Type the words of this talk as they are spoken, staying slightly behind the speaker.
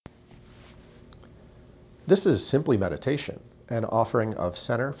This is Simply Meditation, an offering of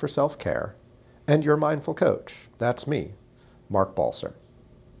Center for Self-Care, and your mindful coach. That's me, Mark Balser.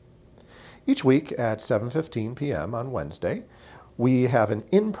 Each week at 7:15 p.m. on Wednesday, we have an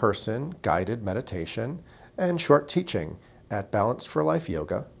in-person guided meditation and short teaching at Balance for Life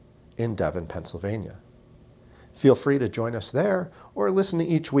Yoga in Devon, Pennsylvania. Feel free to join us there or listen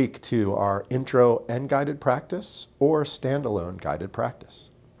each week to our intro and guided practice or standalone guided practice.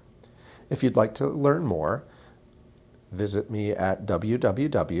 If you'd like to learn more, visit me at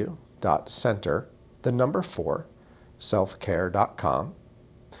www.center, the number 4, selfcare.com,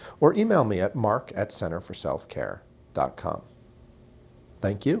 or email me at mark@centerforselfcare.com.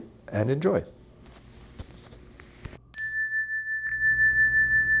 Thank you and enjoy.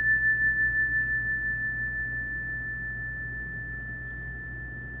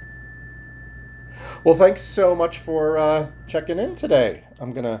 Well, thanks so much for checking in today.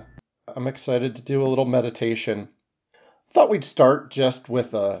 I'm excited to do a little meditation. Thought we'd start just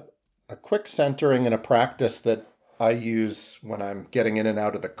with a quick centering and a practice that I use when I'm getting in and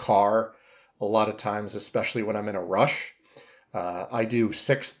out of the car. A lot of times, especially when I'm in a rush, I do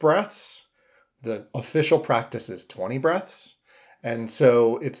 6 breaths. The official practice is 20 breaths. And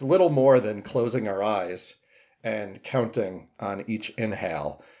so it's little more than closing our eyes and counting on each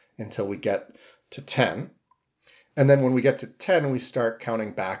inhale until we get to 10. And then when we get to 10, we start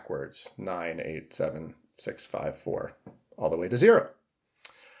counting backwards, 9, 8, 7, 6, 5, 4, all the way to 0.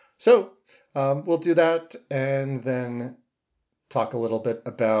 So we'll do that and then talk a little bit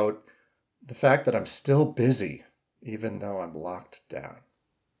about the fact that I'm still busy, even though I'm locked down.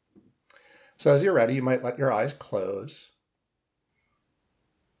 So as you're ready, you might let your eyes close.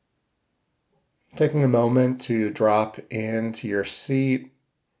 Taking a moment to drop into your seat,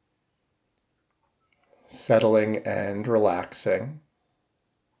 settling and relaxing.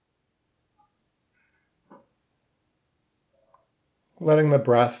 Letting the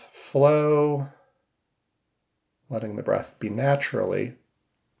breath flow, letting the breath be naturally.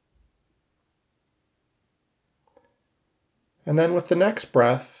 And then with the next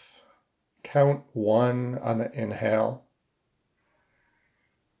breath, count 1 on the inhale,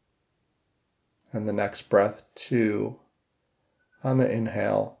 and the next breath 2 on the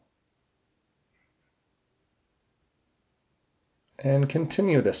inhale. And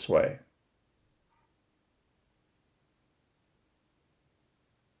continue this way.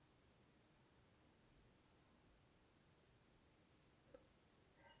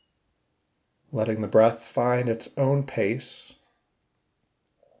 Letting the breath find its own pace.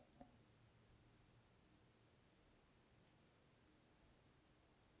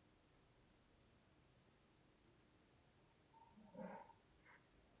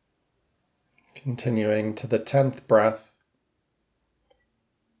 Continuing to the 10th breath,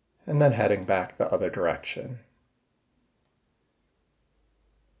 and then heading back the other direction.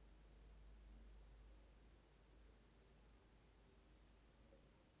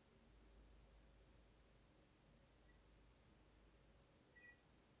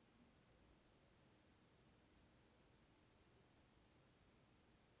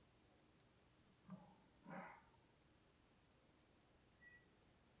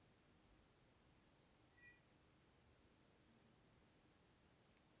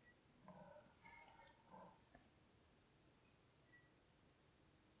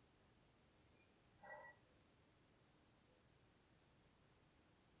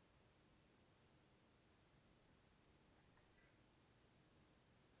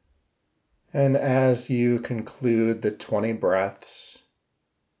 And as you conclude the 20 breaths,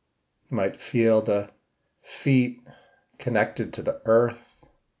 you might feel the feet connected to the earth.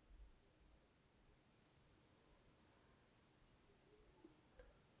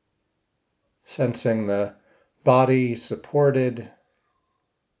 Sensing the body supported,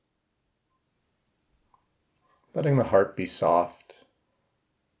 letting the heart be soft.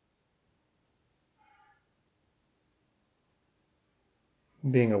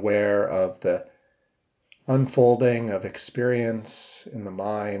 Being aware of the unfolding of experience in the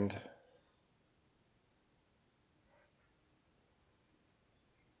mind.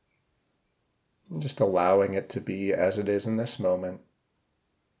 And just allowing it to be as it is in this moment.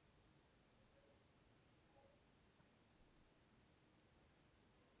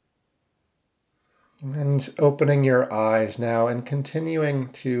 And opening your eyes now and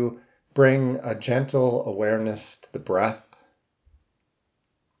continuing to bring a gentle awareness to the breath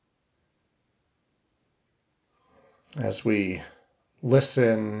as we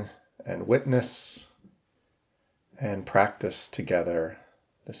listen and witness and practice together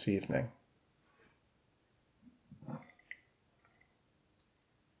this evening.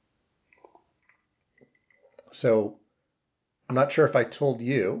 So I'm not sure if I told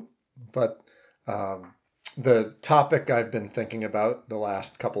you, but um, the topic I've been thinking about the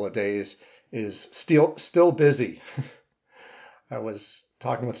last couple of days is still busy. I was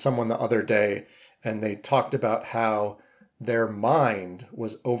talking with someone the other day, and they talked about how their mind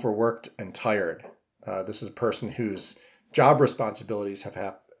was overworked and tired. This is a person whose job responsibilities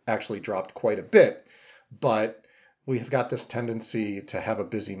actually dropped quite a bit, but we've got this tendency to have a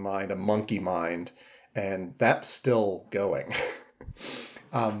busy mind, a monkey mind, and that's still going.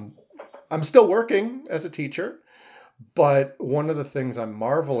 um, I'm still working as a teacher, but one of the things I'm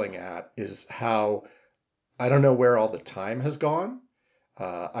marveling at is how I don't know where all the time has gone.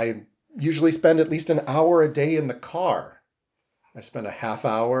 I usually spend at least an hour a day in the car. I spend a half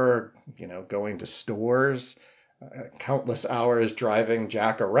hour, going to stores, countless hours driving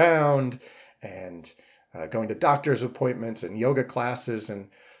Jack around, and going to doctor's appointments and yoga classes. And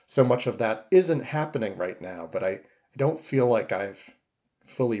so much of that isn't happening right now, but I don't feel like I've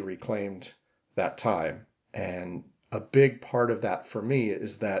fully reclaimed that time. And a big part of that for me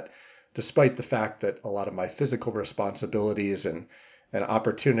is that despite the fact that a lot of my physical responsibilities and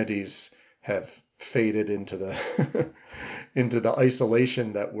opportunities have faded into the into the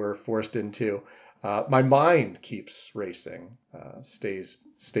isolation that we're forced into, my mind keeps racing,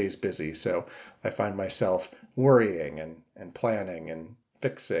 stays busy. So I find myself worrying and planning and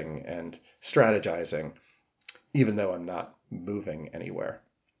fixing and strategizing, even though I'm not moving anywhere.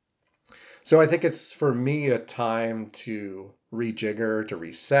 So I think it's for me a time to rejigger, to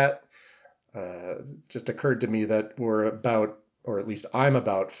reset. Just occurred to me that we're about, or at least I'm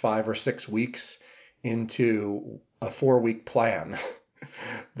about 5 or 6 weeks into a 4 week plan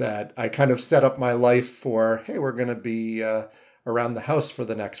that I kind of set up my life for. Hey, we're going to be around the house for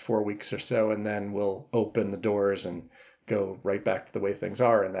the next 4 weeks or so, and then we'll open the doors and go right back to the way things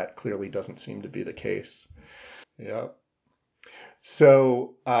are. And that clearly doesn't seem to be the case. Yeah.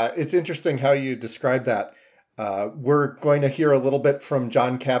 So it's interesting how you describe that. We're going to hear a little bit from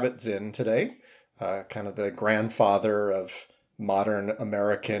Jon Kabat-Zinn today, kind of the grandfather of modern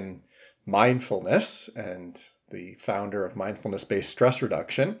American mindfulness and the founder of mindfulness-based stress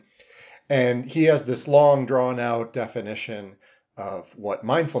reduction. And he has this long, drawn-out definition of what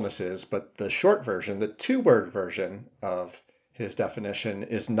mindfulness is, but the short version, the two-word version of his definition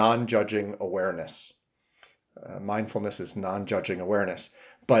is non-judging awareness. Mindfulness is non-judging awareness.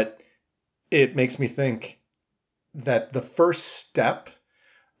 But it makes me think that the first step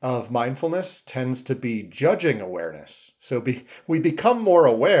of mindfulness tends to be judging awareness. So we become more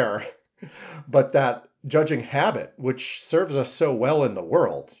aware, but that judging habit, which serves us so well in the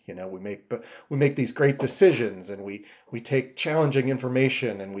world, we make these great decisions, and we take challenging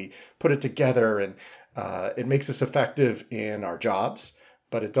information and we put it together, and it makes us effective in our jobs,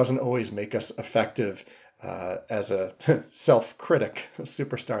 but it doesn't always make us effective as a self-critic, a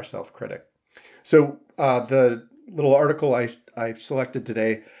superstar self-critic. So the little article I selected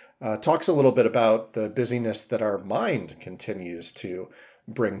today talks a little bit about the busyness that our mind continues to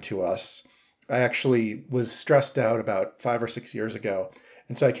bring to us. I actually was stressed out about 5 or 6 years ago,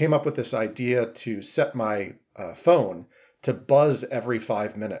 and so I came up with this idea to set my phone to buzz every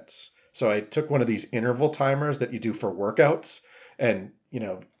 5 minutes. So I took one of these interval timers that you do for workouts, and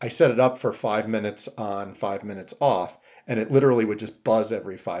I set it up for 5 minutes on, 5 minutes off, and it literally would just buzz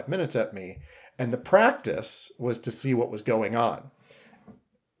every 5 minutes at me. And the practice was to see what was going on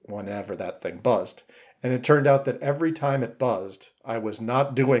whenever that thing buzzed. And it turned out that every time it buzzed, I was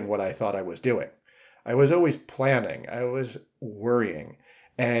not doing what I thought I was doing. I was always planning, I was worrying.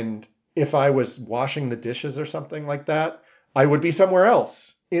 And if I was washing the dishes or something like that, I would be somewhere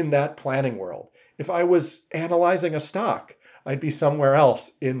else in that planning world. If I was analyzing a stock, I'd be somewhere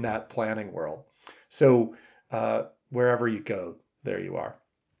else in that planning world. So wherever you go, there you are.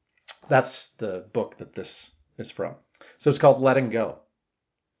 That's the book that this is from. So it's called Letting Go.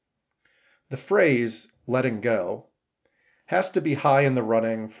 The phrase letting go has to be high in the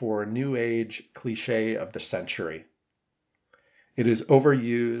running for New Age cliche of the century. It is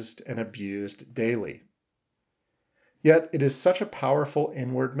overused and abused daily. Yet it is such a powerful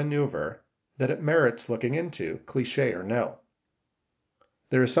inward maneuver that it merits looking into, cliche or no.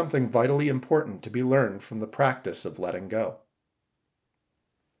 There is something vitally important to be learned from the practice of letting go.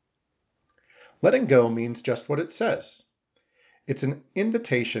 Letting go means just what it says. It's an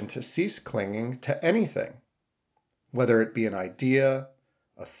invitation to cease clinging to anything, whether it be an idea,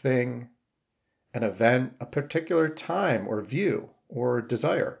 a thing, an event, a particular time or view or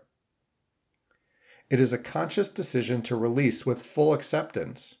desire. It is a conscious decision to release with full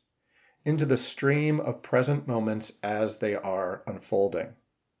acceptance into the stream of present moments as they are unfolding.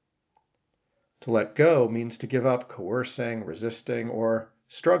 To let go means to give up coercing, resisting, or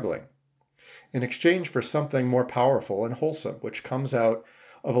struggling in exchange for something more powerful and wholesome, which comes out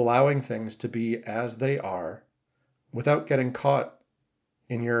of allowing things to be as they are without getting caught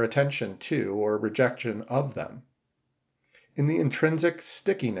in your attention to or rejection of them, in the intrinsic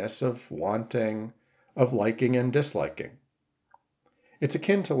stickiness of wanting, of liking and disliking. It's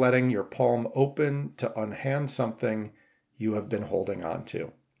akin to letting your palm open to unhand something you have been holding on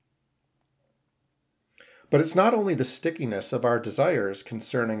to. But it's not only the stickiness of our desires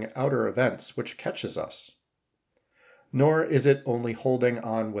concerning outer events which catches us, nor is it only holding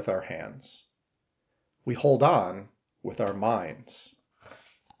on with our hands. We hold on with our minds.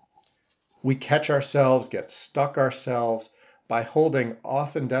 We catch ourselves, get stuck ourselves by holding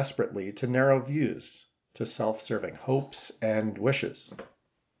often desperately to narrow views, to self-serving hopes and wishes.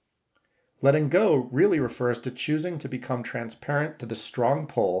 Letting go really refers to choosing to become transparent to the strong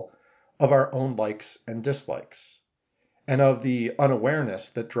pull of our own likes and dislikes, and of the unawareness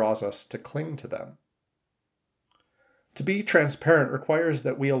that draws us to cling to them. To be transparent requires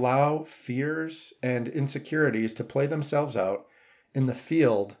that we allow fears and insecurities to play themselves out in the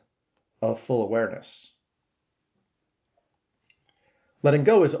field of full awareness. Letting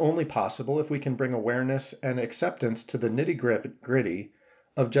go is only possible if we can bring awareness and acceptance to the nitty-gritty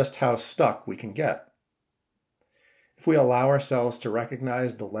of just how stuck we can get. If we allow ourselves to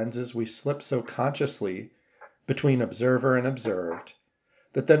recognize the lenses we slip so consciously between observer and observed,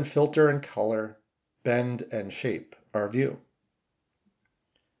 that then filter and color, bend and shape our view.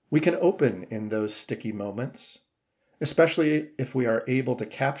 We can open in those sticky moments, especially if we are able to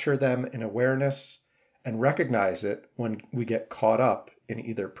capture them in awareness and recognize it when we get caught up in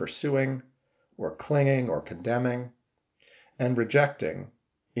either pursuing or clinging or condemning and rejecting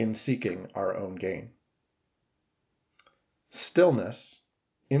in seeking our own gain. Stillness,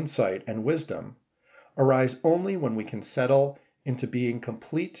 insight, and wisdom arise only when we can settle into being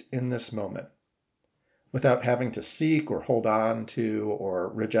complete in this moment, without having to seek or hold on to or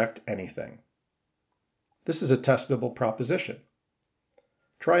reject anything. This is a testable proposition.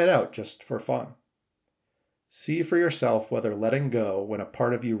 Try it out just for fun. See for yourself whether letting go when a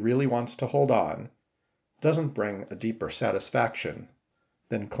part of you really wants to hold on doesn't bring a deeper satisfaction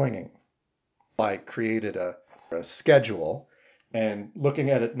than clinging. I created a schedule, and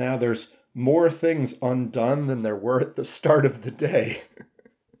looking at it now, there's more things undone than there were at the start of the day.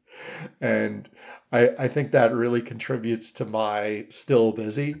 And I think that really contributes to my still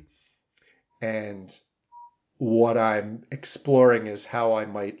busy. And what I'm exploring is how I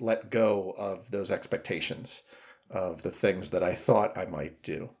might let go of those expectations of the things that I thought I might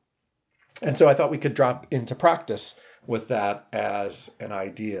do. And so I thought we could drop into practice with that as an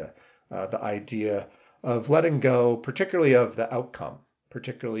idea, the idea of letting go, particularly of the outcome,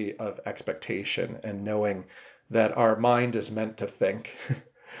 particularly of expectation, and knowing that our mind is meant to think,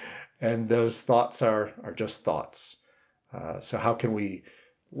 and those thoughts are just thoughts. So how can we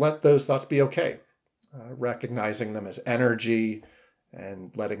let those thoughts be okay? Recognizing them as energy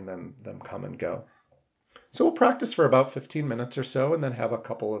and letting them come and go. So we'll practice for about 15 minutes or so and then have a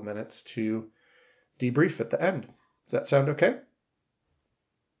couple of minutes to debrief at the end. Does that sound okay?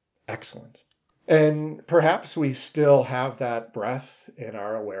 Excellent. And perhaps we still have that breath in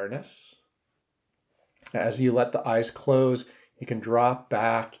our awareness. As you let the eyes close, you can drop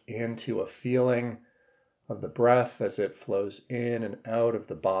back into a feeling of the breath as it flows in and out of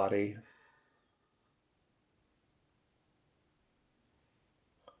the body.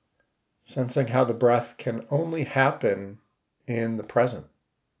 Sensing how the breath can only happen in the present.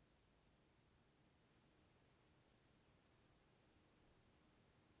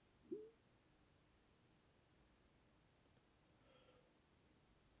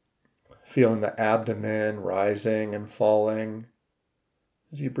 Feeling the abdomen rising and falling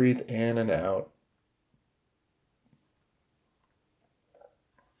as you breathe in and out.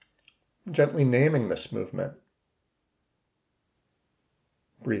 Gently naming this movement.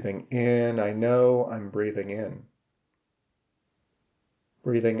 Breathing in, I know I'm breathing in.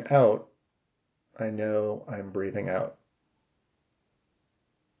 Breathing out, I know I'm breathing out.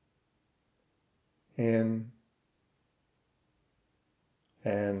 In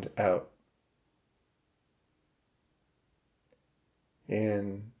and out.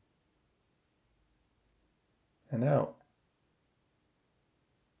 In and out.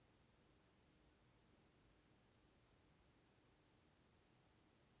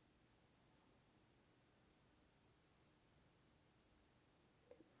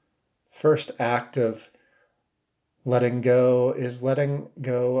 First act of letting go is letting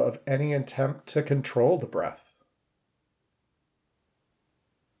go of any attempt to control the breath.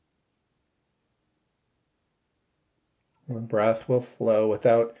 The breath will flow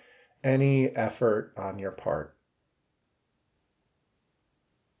without any effort on your part.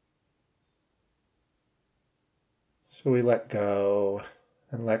 So we let go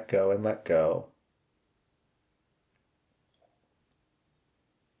and let go and let go.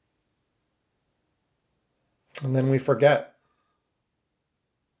 And then we forget.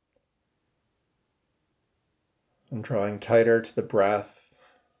 And drawing tighter to the breath,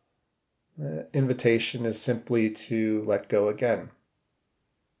 the invitation is simply to let go again.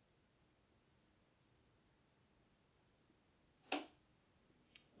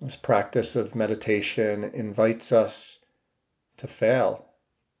 This practice of meditation invites us to fail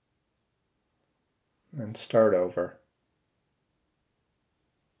and start over.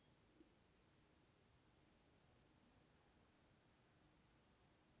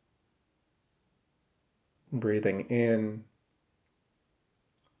 Breathing in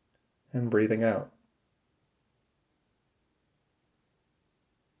and breathing out.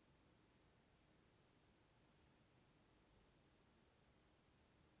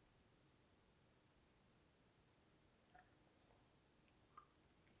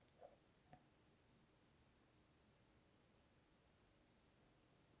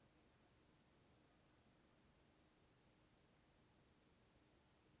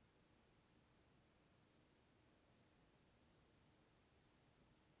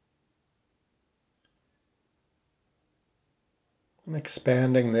 And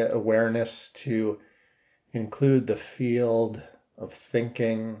expanding the awareness to include the field of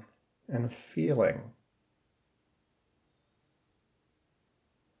thinking and feeling.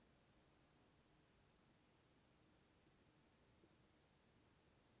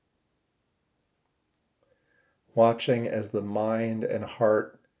 Watching as the mind and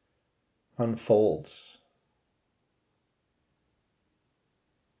heart unfolds.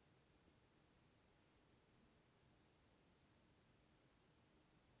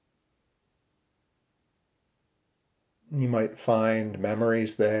 You might find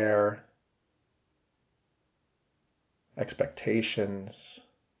memories there, expectations,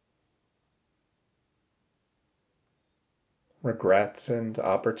 regrets, and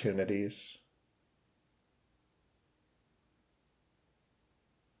opportunities.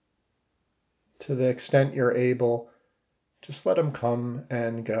 To the extent you're able, just let them come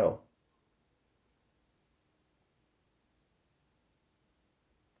and go.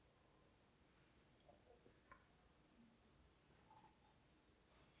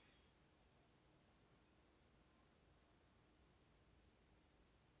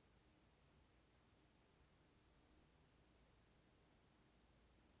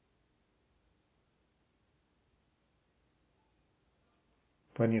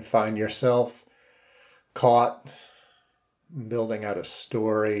 When you find yourself caught building out a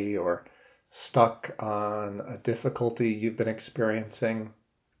story or stuck on a difficulty you've been experiencing,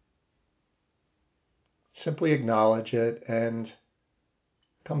 simply acknowledge it and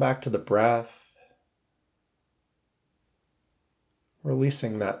come back to the breath,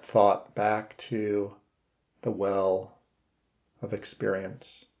 releasing that thought back to the well of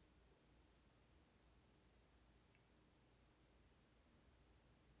experience.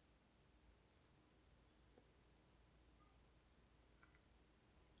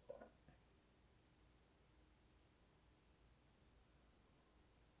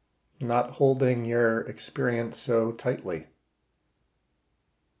 Not holding your experience so tightly.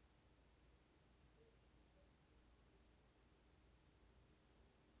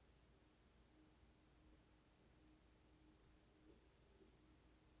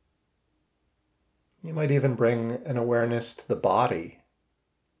 You might even bring an awareness to the body,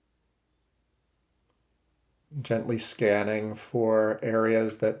 gently scanning for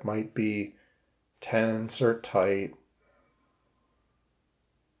areas that might be tense or tight,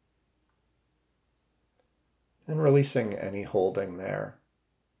 and releasing any holding there.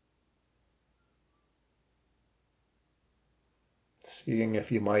 Seeing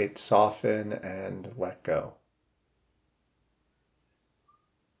if you might soften and let go.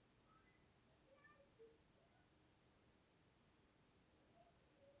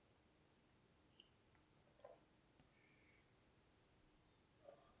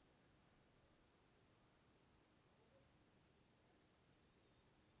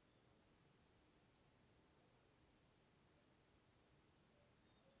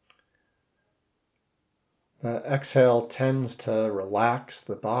 The exhale tends to relax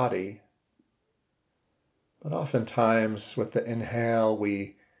the body, but oftentimes with the inhale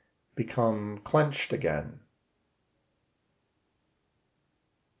we become clenched again.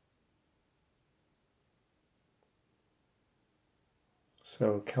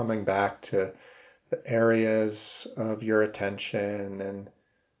 So coming back to the areas of your attention and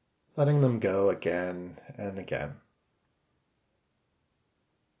letting them go again and again.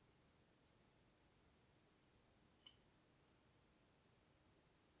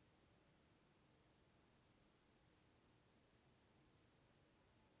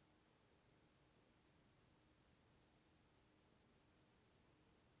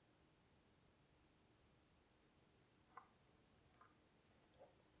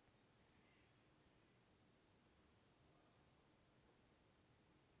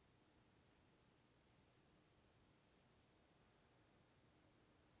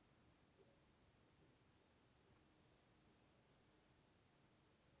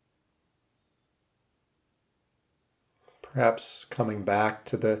 Perhaps coming back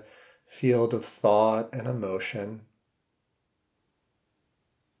to the field of thought and emotion,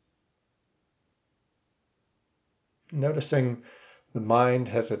 noticing the mind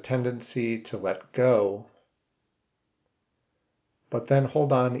has a tendency to let go, but then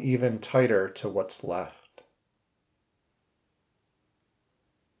hold on even tighter to what's left.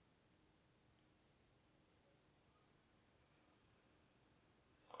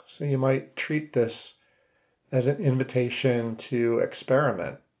 So you might treat this as an invitation to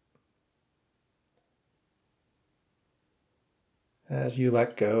experiment. As you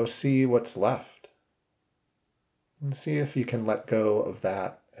let go, see what's left and see if you can let go of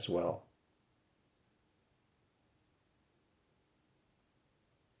that as well.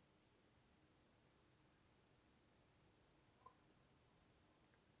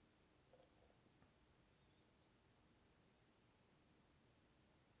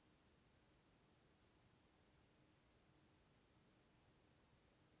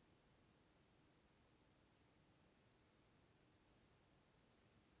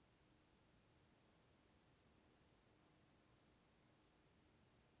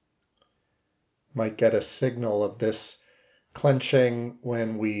 Might get a signal of this clenching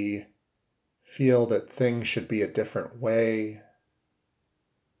when we feel that things should be a different way,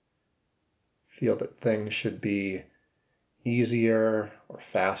 feel that things should be easier or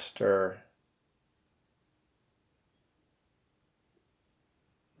faster.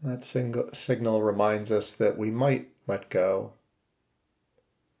 That signal reminds us that we might let go,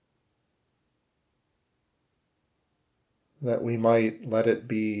 that we might let it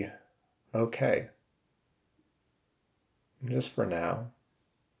be okay, just for now.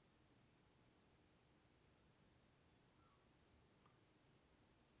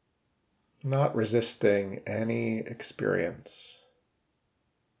 Not resisting any experience.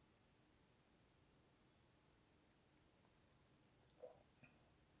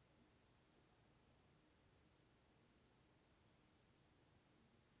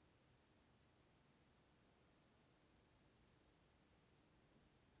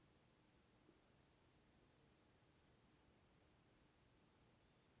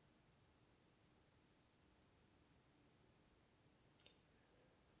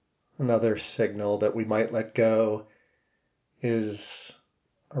 Another signal that we might let go is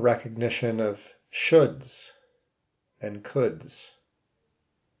a recognition of shoulds and coulds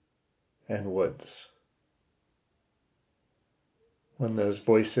and woulds. When those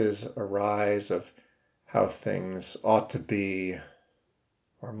voices arise of how things ought to be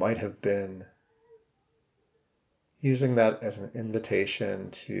or might have been, using that as an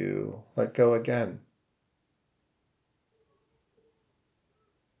invitation to let go again.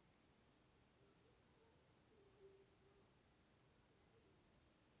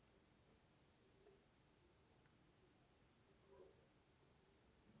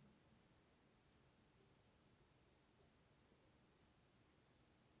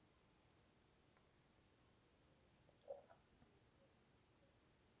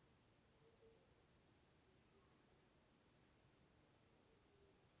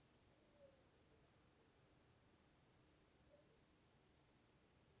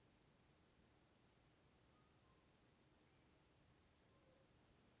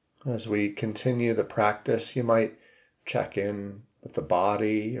 As we continue the practice, you might check in with the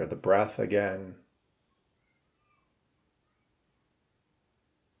body or the breath again.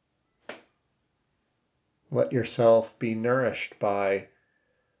 Let yourself be nourished by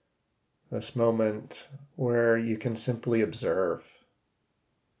this moment where you can simply observe,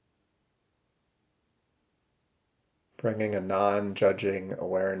 bringing a non-judging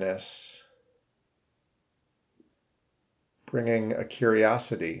awareness, bringing a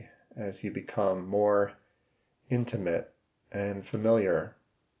curiosity as you become more intimate and familiar.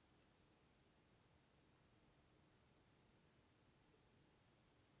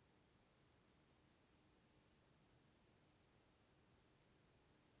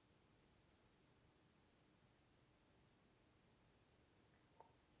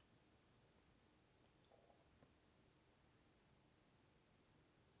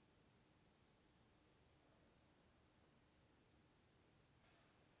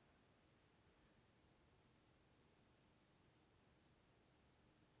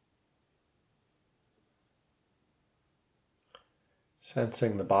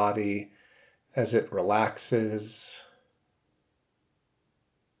 sensing the body as it relaxes,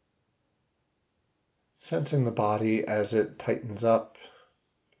 sensing the body as it tightens up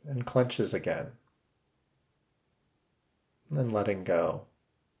and clenches again, and then letting go,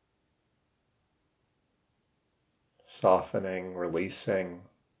 softening, releasing,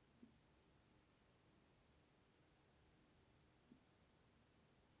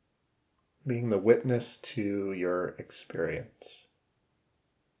 being the witness to your experience.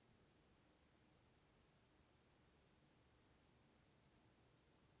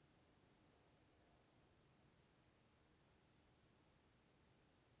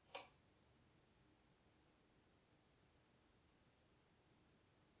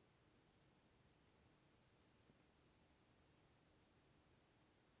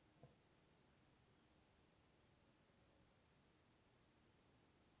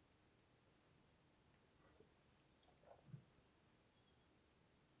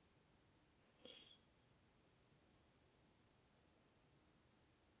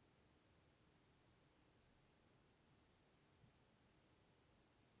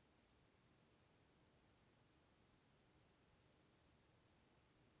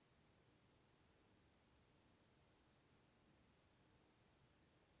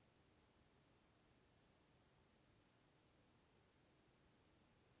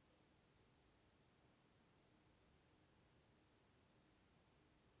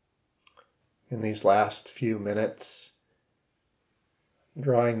 In these last few minutes,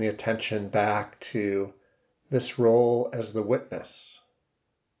 drawing the attention back to this role as the witness,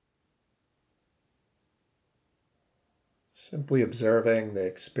 simply observing the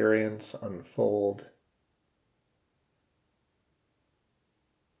experience unfold,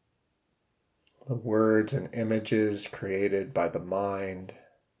 the words and images created by the mind,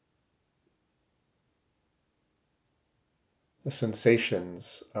 the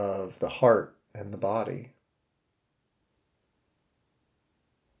sensations of the heart and the body.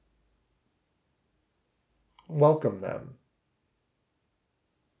 Welcome them.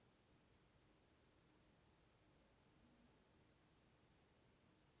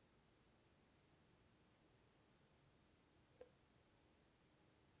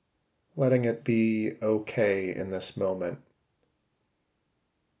 Letting it be okay in this moment.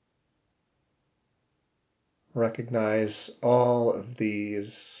 Recognize all of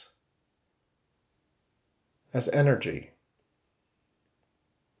these as energy,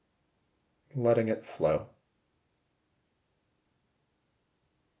 letting it flow.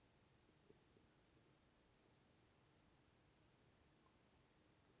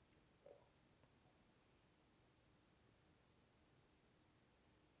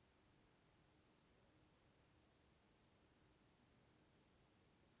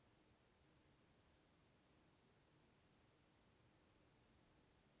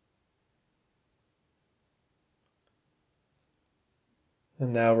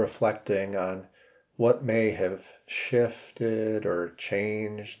 And now reflecting on what may have shifted or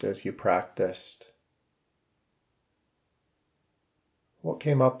changed as you practiced. What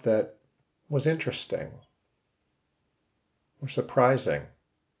came up that was interesting or surprising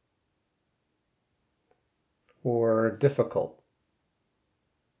or difficult?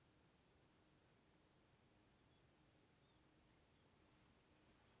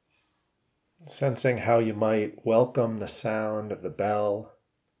 Sensing how you might welcome the sound of the bell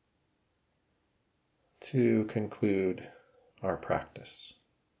to conclude our practice.